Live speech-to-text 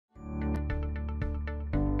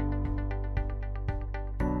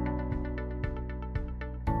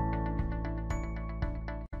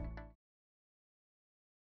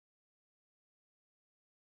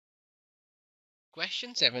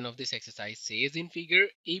Question 7 of this exercise says in figure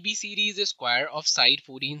ABCD is a square of side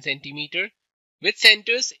 14 cm with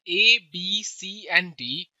centers A, B, C and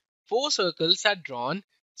D. 4 circles are drawn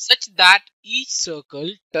such that each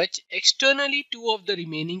circle touch externally 2 of the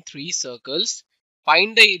remaining 3 circles.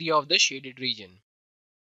 Find the area of the shaded region.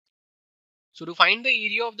 So to find the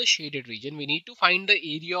area of the shaded region, we need to find the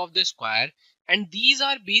area of the square, and these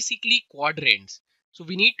are basically quadrants. So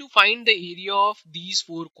we need to find the area of these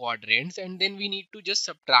 4 quadrants, and then we need to just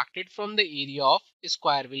subtract it from the area of a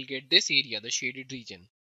square. We'll get this area, the shaded region.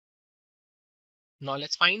 Now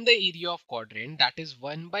let's find the area of quadrant, that is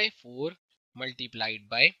 1 by 4 multiplied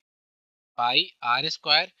by pi r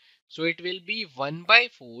square. So it will be 1 by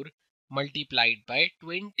 4 multiplied by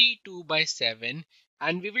 22 by 7,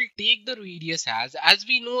 and we will take the radius as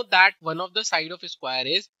we know that one of the side of a square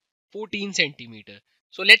is 14 centimeter.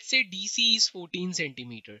 So let's say DC is 14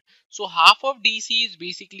 centimeter. So half of DC is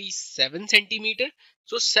basically 7 centimeter.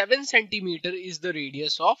 So 7 centimeter is the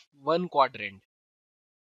radius of one quadrant.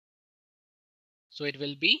 So it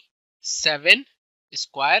will be 7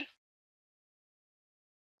 square.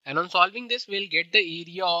 And on solving this, we'll get the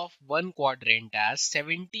area of one quadrant as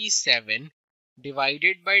 77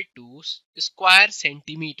 divided by 2 square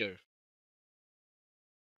centimeter.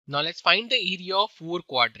 Now let's find the area of 4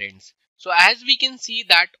 quadrants. So as we can see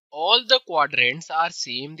that all the quadrants are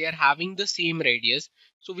same, they are having the same radius.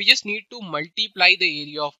 So we just need to multiply the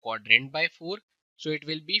area of quadrant by 4. So it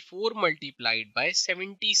will be 4 multiplied by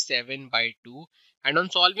 77 by 2. And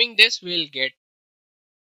on solving this, we'll get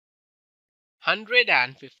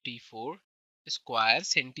 154 square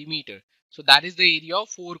centimeter. So that is the area of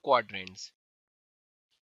 4 quadrants.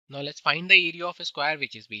 Now let's find the area of a square,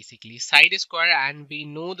 which is basically side square, and we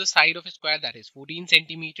know the side of a square, that is 14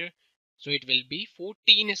 centimeter. So it will be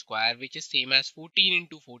 14 square, which is same as 14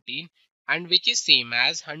 into 14, and which is same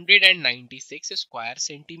as 196 square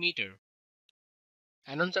centimeter.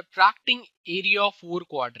 And on subtracting area of 4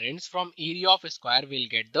 quadrants from area of a square, we'll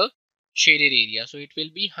get the shaded area. So it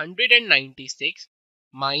will be 196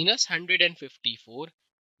 minus 154,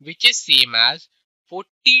 which is same as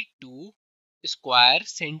 42 square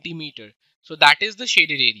centimeter. So that is the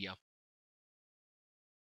shaded area.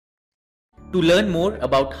 To learn more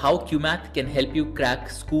about how QMath can help you crack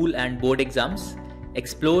school and board exams,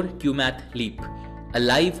 explore QMath Leap, a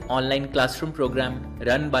live online classroom program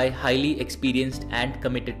run by highly experienced and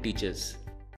committed teachers.